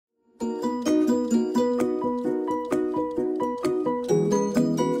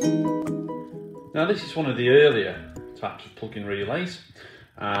Now this is one of the earlier types of plug-in relays,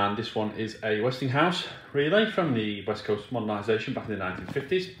 and this one is a Westinghouse relay from the West Coast modernisation back in the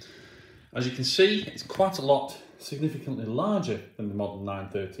 1950s. As you can see, it's quite a lot significantly larger than the modern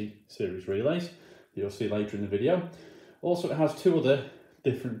 930 series relays that you'll see later in the video. Also, it has two other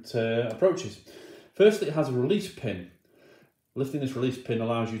different approaches. Firstly, it has a release pin. Lifting this release pin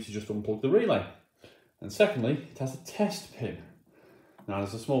allows you to just unplug the relay. And secondly, it has a test pin. Now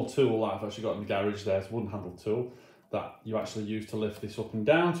there's a small tool that I've actually got in the garage there, it's a wooden handled tool that you actually use to lift this up and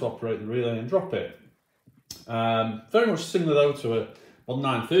down to operate the relay and drop it. Very much similar though to a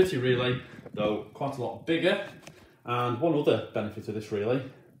 930 relay, though quite a lot bigger. And one other benefit of this relay,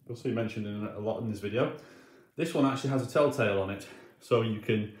 you'll see mentioned in a lot in this video, this one actually has a telltale on it, so you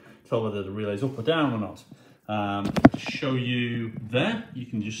can tell whether the relay's up or down or not. To show you there, you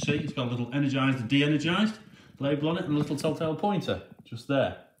can just see it's got a little energised and de-energised label on it and a little telltale pointer just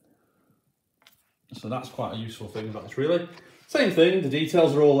there. So that's quite a useful thing about this relay. Same thing, the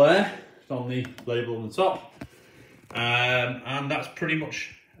details are all there on the label on the top. And that's pretty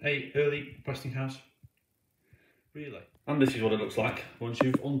much a early Westinghouse relay. And this is what it looks like once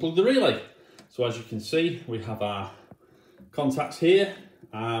you've unplugged the relay. So as you can see, we have our contacts here.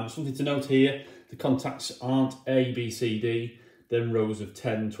 Something to note here, the contacts aren't A, B, C, D, they're in rows of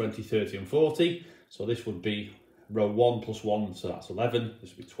 10, 20, 30 and 40. So this would be row 1 plus 1, so that's 11, this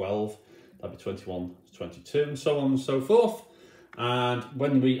would be 12, that'd be 21, 22 and so on and so forth. And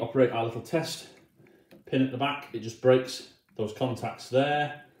when we operate our little test pin at the back, it just breaks those contacts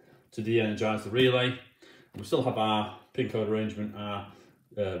there to de-energise the relay. And we still have our pin code arrangement, our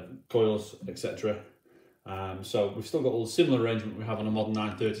coils, etc. So we've still got all the similar arrangement we have on a modern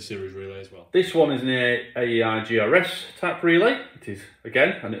 930 series relay as well. This one is an AEI GRS type relay. It is,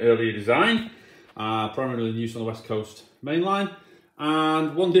 again, an earlier design, primarily in use on the West Coast mainline.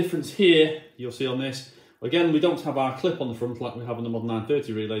 And one difference here, you'll see on this, again, we don't have our clip on the front like we have on the modern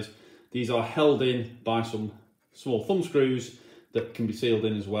 930 relays. These are held in by some small thumb screws that can be sealed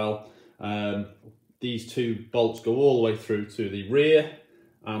in as well. These two bolts go all the way through to the rear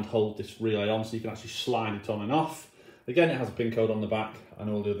and hold this relay on, so you can actually slide it on and off. Again, it has a pin code on the back and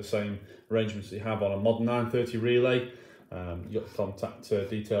all the other same arrangements that you have on a modern 930 relay. You've got the contact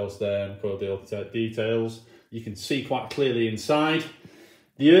details there and coil details. You can see quite clearly inside.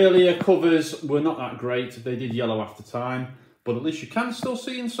 The earlier covers were not that great, they did yellow after time, but at least you can still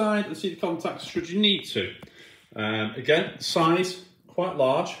see inside and see the contacts should you need to. Again, size, quite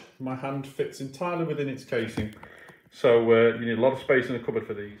large. My hand fits entirely within its casing. So you need a lot of space in the cupboard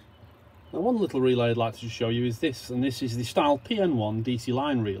for these. Now one little relay I'd like to show you is this, and this is the style Pn1 DC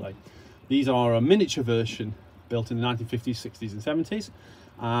line relay. These are a miniature version built in the 1950s, 60s and 70s,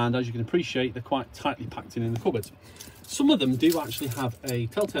 and as you can appreciate, they're quite tightly packed in the cupboards. Some of them do actually have a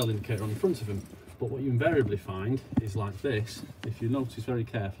telltale indicator on the front of them, but what you invariably find is like this. If you notice very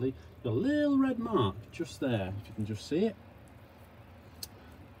carefully, you've got a little red mark just there, if you can just see it.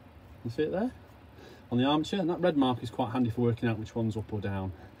 You see it there? On the armature, and that red mark is quite handy for working out which one's up or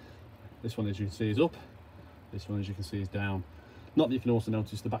down. This one, as you can see, is up. This one, as you can see, is down. Not that you can also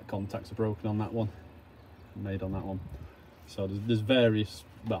notice the back contacts are broken on that one, made on that one. So there's various,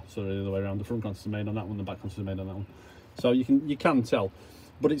 well, sorry, the other way around. The front contacts are made on that one, the back contacts are made on that one. So you can tell,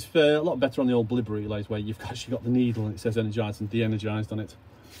 but it's a lot better on the old blib relays where you've actually got the needle and it says energised and de-energised on it.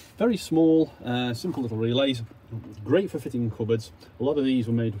 Very small, simple little relays, great for fitting in cupboards. A lot of these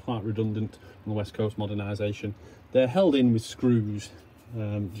were made quite redundant on the West Coast modernisation. They're held in with screws,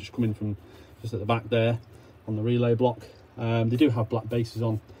 just coming from just at the back there on the relay block. They do have black bases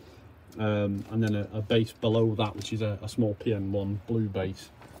on, and then a base below that, which is a small Pn1 blue base.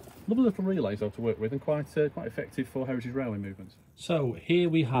 Lovely little relays though to work with, and quite effective for heritage railway movements. So here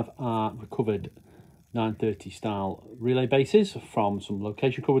we have our recovered 930 style relay bases from some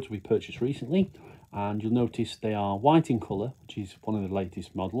location cupboards we purchased recently, and you'll notice they are white in colour, which is one of the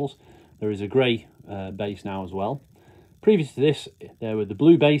latest models. There is a grey base now as well. Previous to this, there were the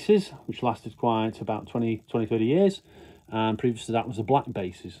blue bases, which lasted quite about 20-30 years, and previous to that was the black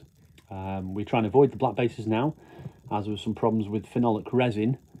bases. We're trying to avoid the black bases now, as there were some problems with phenolic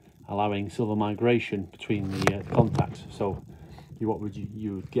resin allowing silver migration between the contacts. So you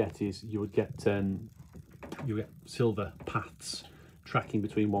would get silver paths tracking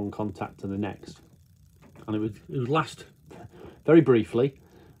between one contact and the next, and it would last very briefly,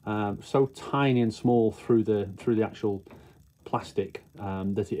 so tiny and small through the actual plastic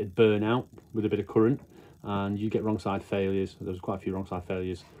that it'd burn out with a bit of current, and you get wrong side failures. There was quite a few wrong side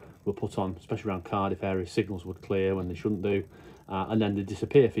failures were put on, especially around Cardiff area. Signals would clear when they shouldn't do, and then they'd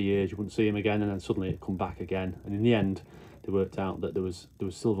disappear for years. You wouldn't see them again, and then suddenly it'd come back again. And in the end, they worked out that there was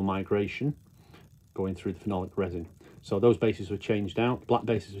silver migration going through the phenolic resin. So those bases were changed out, black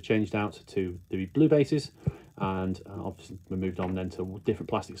bases were changed out to the blue bases, and obviously we moved on then to different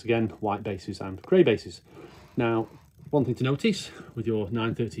plastics again, white bases and grey bases. Now, one thing to notice with your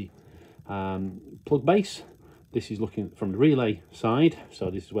 930 plug base, this is looking from the relay side, so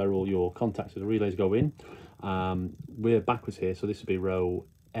this is where all your contacts of the relays go in. We're backwards here, so this would be row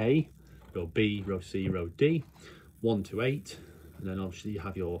A, row B, row C, row D, 1 to 8, and then obviously you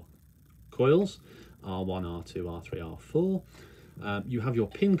have your coils, R1, R2, R3, R4. You have your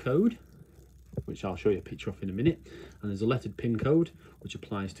pin code, which I'll show you a picture of in a minute, and there's a lettered pin code which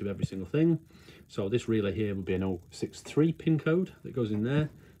applies to every single thing. So this relay here will be an 063 pin code that goes in there.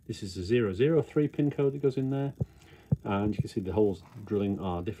 This is a 003 pin code that goes in there, and you can see the holes drilling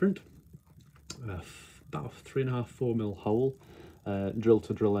are different. About a 3.5–4 mil hole drill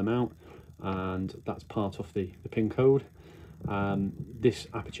to drill them out, and that's part of the pin code. This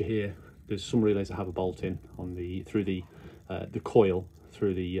aperture here, there's some relays that have a bolt in on through the coil,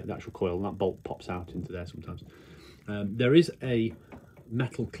 through the actual coil, and that bolt pops out into there sometimes. There is a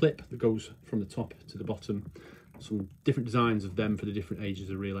metal clip that goes from the top to the bottom, some different designs of them for the different ages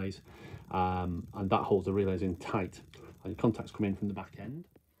of relays, and that holds the relays in tight, and the contacts come in from the back end.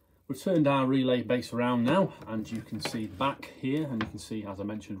 We've turned our relay base around now, and you can see the back here, and you can see, as I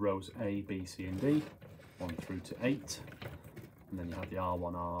mentioned, rows A, B, C and D, 1 through to 8, and then you have the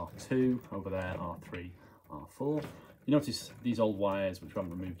R1, R2 over there, R3, R4. You notice these old wires, which we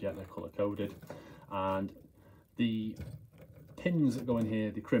haven't removed yet, they're colour coded, and the pins that go in here,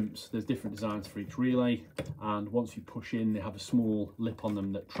 the crimps, there's different designs for each relay, and once you push in, they have a small lip on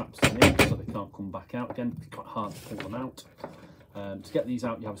them that traps them in so they can't come back out again. It's quite hard to pull them out. To get these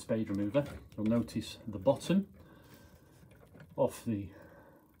out, you have a spade remover. You'll notice the bottom of the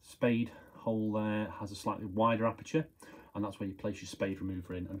spade hole there has a slightly wider aperture, and that's where you place your spade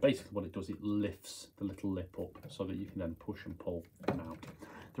remover in, and basically what it does, it lifts the little lip up so that you can then push and pull them out.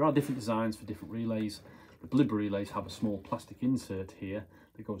 There are different designs for different relays. The Blibber relays have a small plastic insert here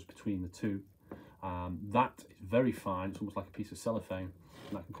that goes between the two. That is very fine, it's almost like a piece of cellophane,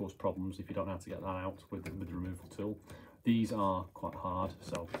 and that can cause problems if you don't know how to get that out with the removal tool. These are quite hard,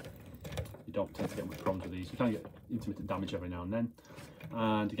 so you don't tend to get much problems with these. You can get intermittent damage every now and then.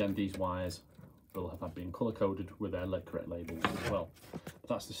 And again, these wires will have had been colour coded with their correct labels as well. But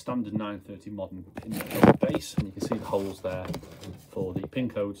that's the standard 930 modern pin code base, and you can see the holes there for the pin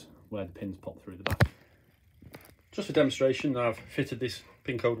codes where the pins pop through the back. Just for demonstration, I've fitted this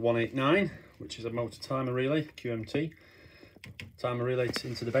pin code 189, which is a motor timer relay, QMT timer relay,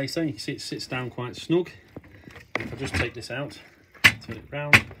 into the base there. You can see it sits down quite snug. If I just take this out, turn it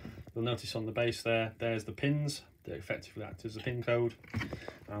round, you'll notice on the base there's the pins that effectively act as the pin code.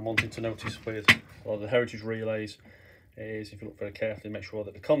 And one thing to notice with a lot of the heritage relays is, if you look very carefully, make sure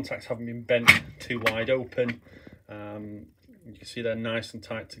that the contacts haven't been bent too wide open. You can see they're nice and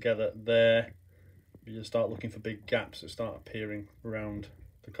tight together there. You just start looking for big gaps that start appearing around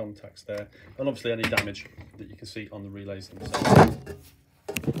the contacts there, and obviously any damage that you can see on the relays themselves.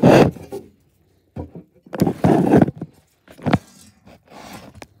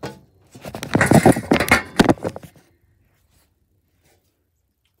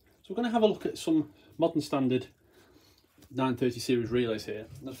 So we're going to have a look at some modern standard 930 series relays here.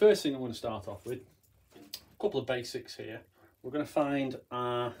 And the first thing I'm going to start off with, a couple of basics here. We're going to find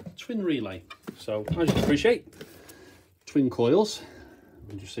our twin relay. So as you can appreciate, twin coils, you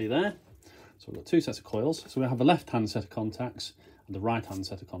can just see there. So we've got two sets of coils. So we have a left-hand set of contacts and a right-hand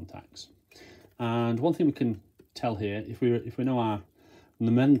set of contacts. And one thing we can tell here, if we know our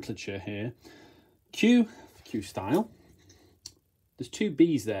nomenclature here, Q style, there's two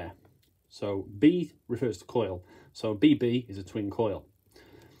B's there. So B refers to coil. So BB is a twin coil,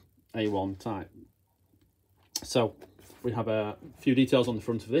 A1 type. So we have a few details on the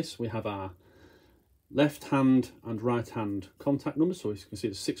front of this. We have our left hand and right hand contact numbers. So as you can see,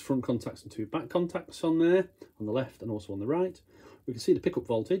 there's 6 front contacts and 2 back contacts on there, on the left and also on the right. We can see the pickup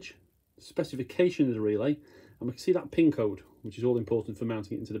voltage, the specification of the relay, and we can see that pin code, which is all important for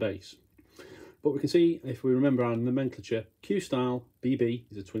mounting it into the base. But we can see, if we remember our nomenclature, Q style, BB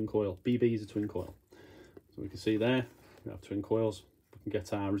is a twin coil, BB is a twin coil. So we can see there, we have twin coils. We can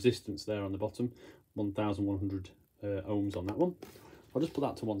get our resistance there on the bottom, 1,100 ohms on that one. I'll just put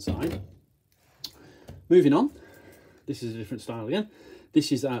that to one side. Moving on, this is a different style again.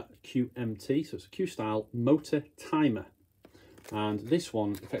 This is a QMT, so it's a Q style motor timer. And this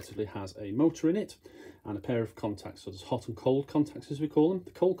one effectively has a motor in it and a pair of contacts. So there's hot and cold contacts, as we call them.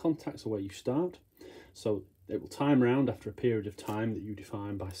 The cold contacts are where you start. So it will time around after a period of time that you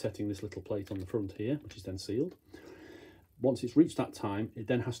define by setting this little plate on the front here, which is then sealed. Once it's reached that time, it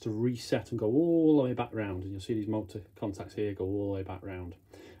then has to reset and go all the way back round. And you'll see these motor contacts here go all the way back round.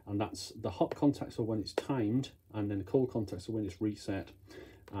 And that's the hot contacts are when it's timed, and then the cold contacts are when it's reset.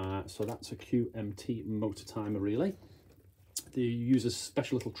 So that's a QMT motor timer relay. They use a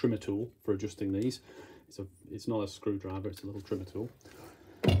special little trimmer tool for adjusting these. It's not a screwdriver, it's a little trimmer tool.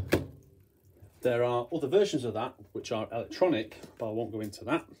 There are other versions of that which are electronic, but I won't go into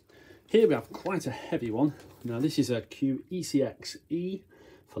that. Here we have quite a heavy one. Now this is a QECX-E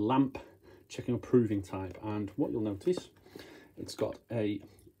for lamp checking approving type, and what you'll notice, it's got a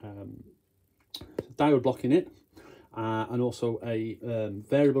diode block in it and also a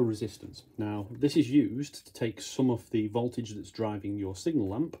variable resistance. Now this is used to take some of the voltage that's driving your signal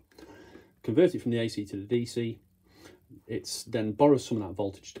lamp, convert it from the AC to the DC. It's then borrows some of that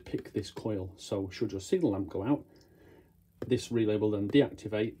voltage to pick this coil, so should your signal lamp go out, this relay will then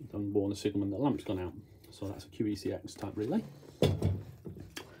deactivate and warn the signalman that the lamp's gone out. So that's a QECX type relay.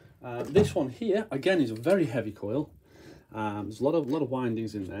 This one here, again, is a very heavy coil. There's a lot of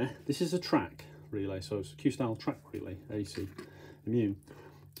windings in there. This is a track relay, so it's a Q-style track relay, AC immune.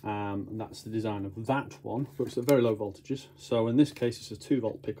 And that's the design of that one, but it's at very low voltages. So in this case, it's a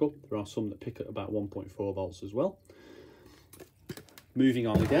 2-volt pickup. There are some that pick at about 1.4 volts as well. Moving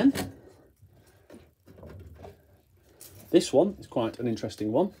on again. This one is quite an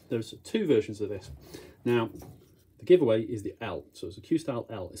interesting one. There's 2 versions of this. Now, the giveaway is the L. So it's a Q-style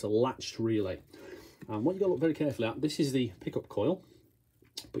L. It's a latched relay. And what you've got to look very carefully at, this is the pickup coil,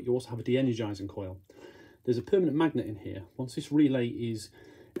 but you also have a de-energizing coil. There's a permanent magnet in here. Once this relay is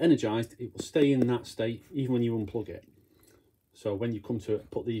energized, it will stay in that state even when you unplug it. So when you come to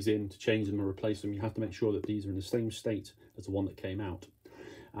put these in to change them or replace them, you have to make sure that these are in the same state as the one that came out.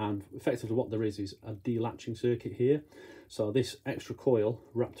 And effectively what there is a delatching circuit here. So this extra coil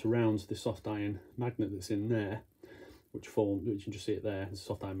wrapped around the soft iron magnet that's in there, which you can just see it there, there's a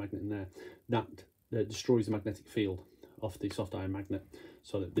soft iron magnet in there, that destroys the magnetic field of the soft iron magnet,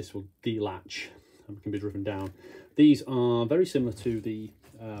 so that this will delatch and can be driven down. These are very similar to the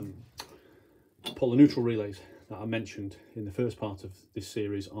polar neutral relays that I mentioned in the first part of this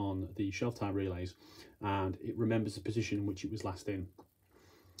series on the shelf type relays, and it remembers the position in which it was last in,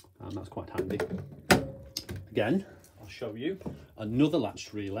 and that's quite handy. Again, I'll show you another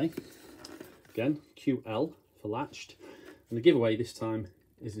latched relay. Again, QL for latched, and the giveaway this time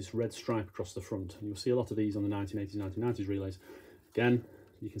is this red stripe across the front, and you'll see a lot of these on the 1980s, 1990s relays. Again,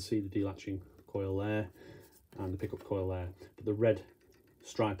 you can see the delatching coil there and the pickup coil there, but the red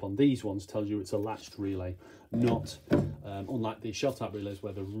stripe on these ones tells you it's a latched relay, not unlike the shelf type relays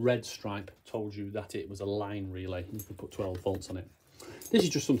where the red stripe told you that it was a line relay. You could put 12 volts on it. This is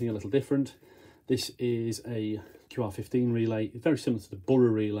just something a little different. This is a QR15 relay, very similar to the Burr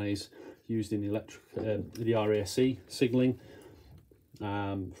relays used in the RASC signalling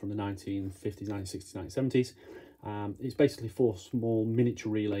from the 1950s, 1960s, 1970s. It's basically 4 small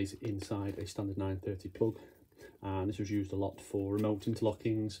miniature relays inside a standard 930 plug, and this was used a lot for remote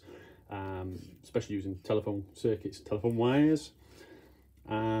interlockings, especially using telephone circuits, telephone wires.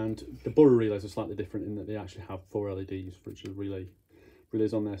 And the Burr relays are slightly different in that they actually have 4 LEDs for each of the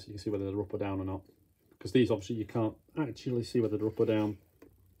relays on there, so you can see whether they're up or down or not. Because these, obviously, you can't actually see whether they're up or down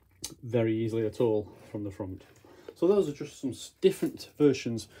very easily at all from the front. So those are just some different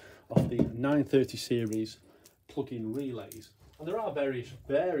versions of the 930 series plug-in relays, and there are various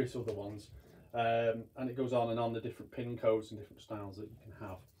other ones, and it goes on and on, the different pin codes and different styles that you can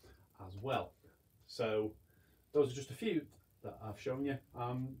have as well. So those are just a few that I've shown you.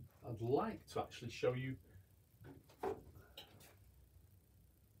 I'd like to actually show you,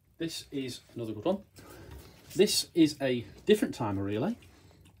 this is another good one. This is a different timer relay.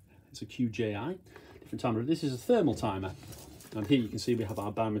 It's a QJI different timer. This is a thermal timer, and here you can see we have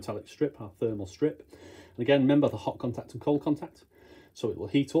our bimetallic strip, our thermal strip. And again, remember the hot contact and cold contact, so it will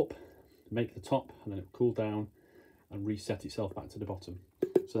heat up, make the top, and then it will cool down and reset itself back to the bottom.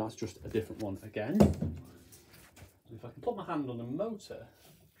 So that's just a different one again. If I can put my hand on the motor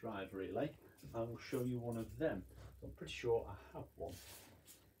drive relay, I will show you one of them. I'm pretty sure I have one.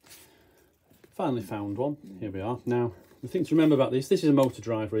 Finally found one. Here we are. Now, the thing to remember about this is a motor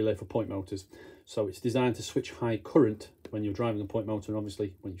drive relay for point motors. So it's designed to switch high current when you're driving the point motor, and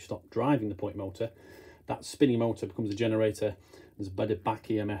obviously when you stop driving the point motor, that spinning motor becomes a generator. There's a bit of back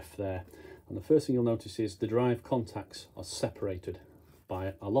EMF there. And the first thing you'll notice is the drive contacts are separated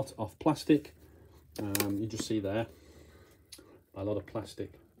by a lot of plastic. You just see there, by a lot of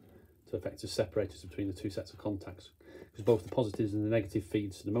plastic to effect as separators between the 2 sets of contacts, because both the positives and the negative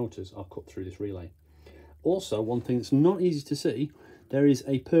feeds to the motors are cut through this relay. Also, one thing that's not easy to see, there is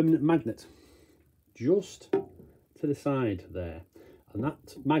a permanent magnet just to to the side there, and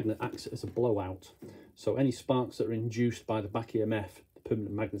that magnet acts as a blowout. So any sparks that are induced by the back EMF, the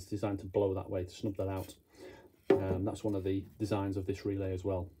permanent magnet's designed to blow that way, to snub that out. That's one of the designs of this relay as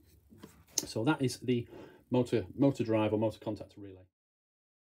well. So that is the motor drive or motor contactor relay.